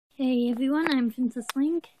Hey everyone, I'm Princess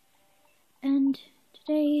Link, and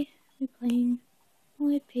today we're playing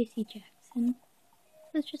more Percy Jackson.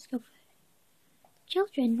 Let's just go for it.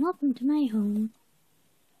 Children, welcome to my home.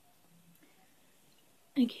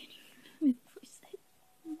 I can't even remember my voice.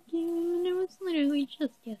 I can't even, it was literally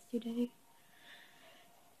just yesterday.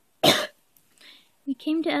 We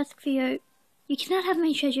came to ask for your... You cannot have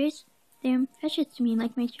my treasures. They are precious to me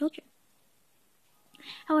like my children.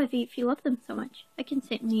 However, if you love them so much, I can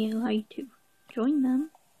certainly allow you to join them.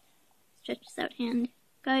 Stretches out hand.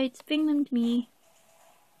 Guides, bring them to me.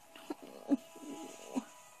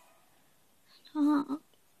 Stop.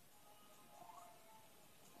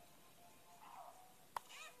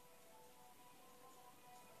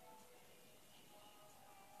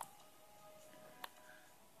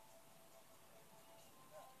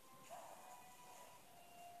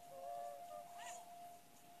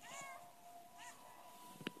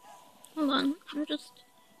 Hold on, I'm just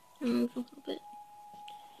gonna move a little bit.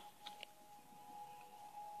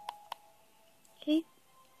 Okay.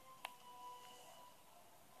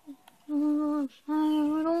 Oh,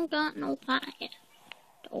 fire. I don't got no fire.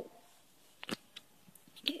 Oh.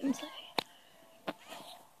 Okay, I'm sorry.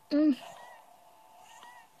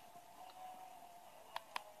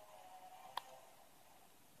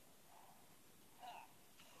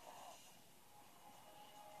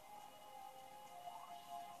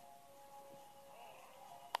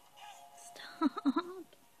 Stop.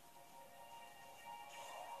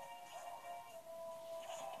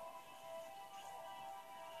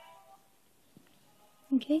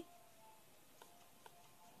 Okay.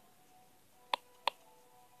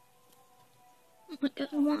 Oh my god,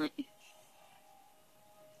 why?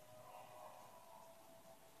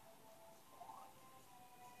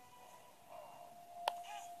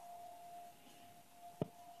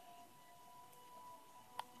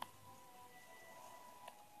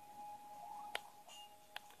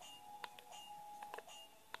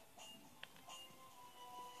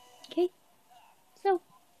 Okay. So.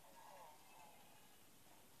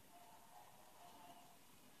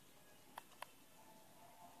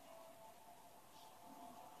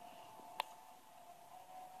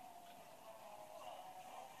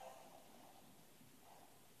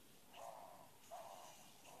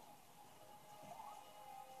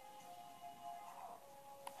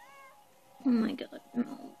 Oh my god,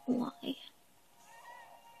 no. Why?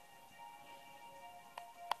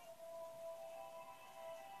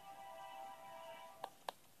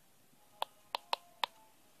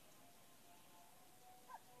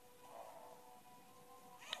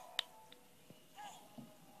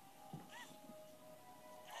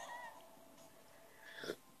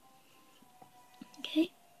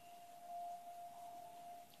 Okay.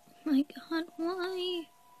 Oh my god, why?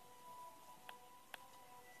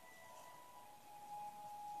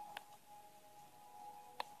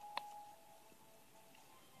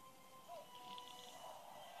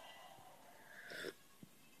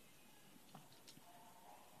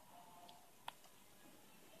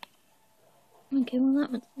 Okay, well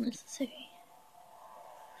that was unnecessary.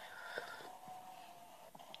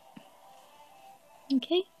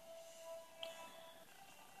 Okay.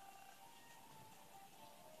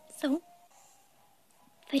 So,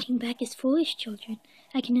 fighting back is foolish, children.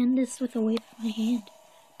 I can end this with a wave of my hand.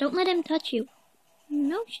 Don't let him touch you.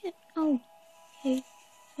 No shit. Oh, okay.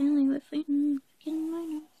 Finally, we're fighting freaking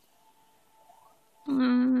minors. Oh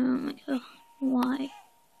my god, why?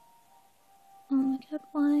 Oh my god,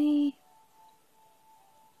 why?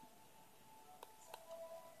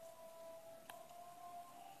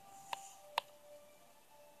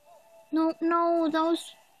 No,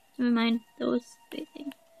 those... Never mind, those big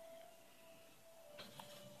things.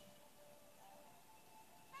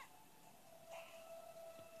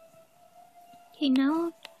 Okay,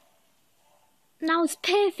 now it's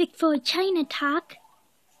perfect for a China talk.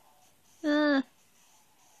 Oh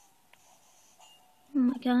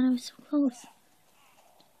my god, I was so close.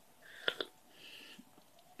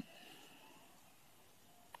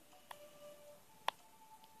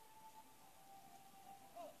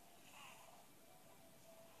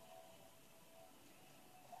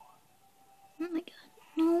 Oh my god,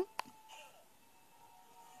 no.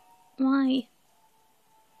 Why?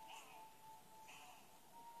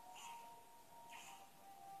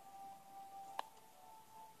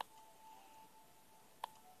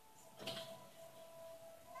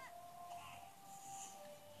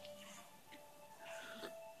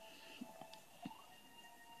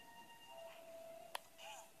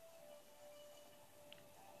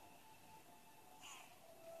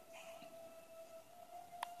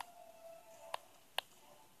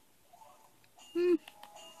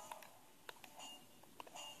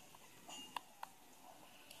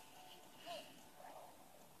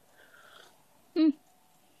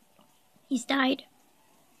 He's died.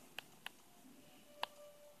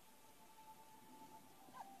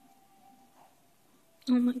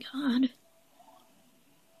 Oh my god.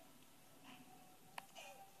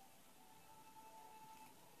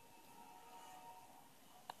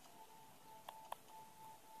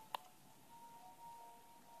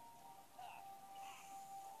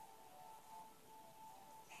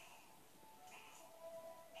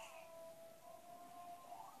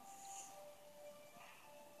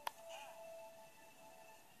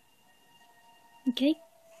 Okay.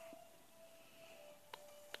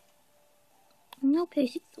 No,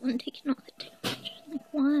 Percy's the one taking all the damage. Like,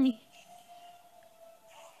 why?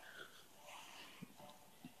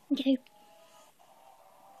 Okay.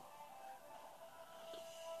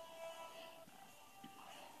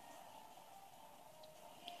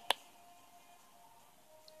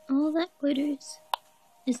 All that glitters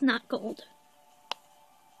is not gold.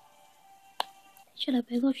 Shut up,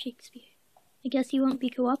 I love Shakespeare. I guess he won't be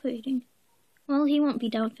cooperating. Well, he won't be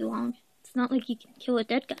down for long. It's not like you can kill a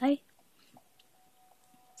dead guy.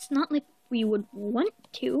 It's not like we would want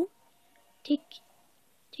to. Take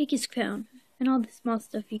his crown and all the small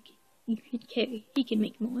stuff you could carry. He can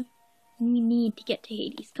make more. And we need to get to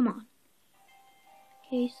Hades. Come on.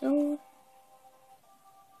 Okay, so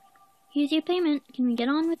here's your payment. Can we get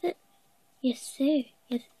on with it? Yes, sir.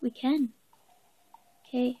 Yes, we can.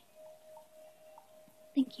 Okay.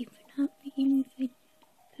 Thank you for not making me fight.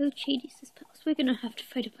 Coach Hades' palace. We're gonna have to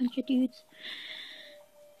fight a bunch of dudes.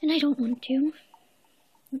 And I don't want to.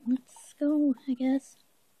 Let's go, I guess.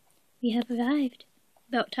 We have arrived.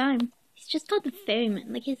 About time. He's just called the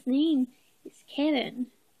ferryman. Like, his name is Karen.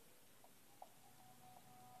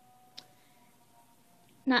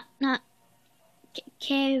 Not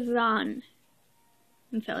Karen.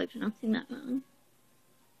 I'm probably pronouncing that wrong.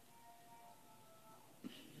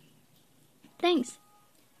 Thanks.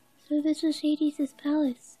 So this is Hades'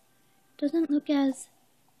 palace. Doesn't look as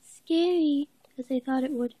scary as I thought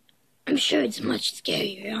it would. I'm sure it's much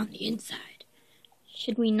scarier on the inside.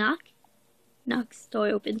 Should we knock? Knock's door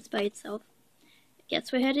opens by itself. I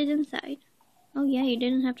guess we're headed inside. Oh yeah, you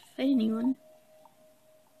didn't have to fight anyone.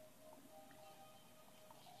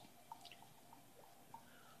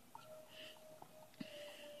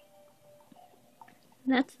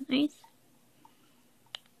 That's nice.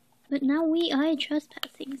 But now we are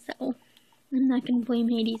trespassing, so I'm not gonna blame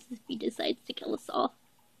Hades if he decides to kill us all.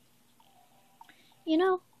 You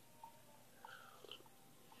know,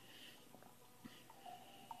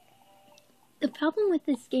 the problem with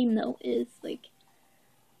this game, though, is, like,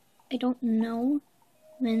 I don't know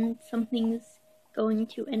when something's going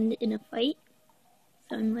to end in a fight.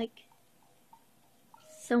 So I'm like,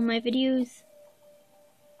 so my videos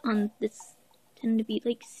on this tend to be,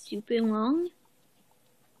 like, super long.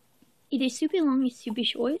 Either super long or super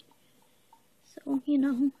short. So, you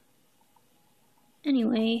know.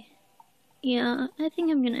 Anyway, yeah, I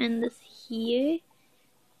think I'm gonna end this here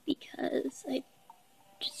because I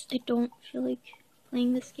don't feel like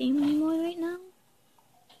playing this game anymore right now.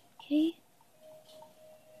 Okay?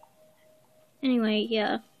 Anyway,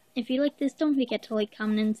 yeah. If you like this, don't forget to like,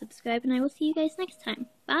 comment, and subscribe, and I will see you guys next time.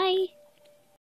 Bye!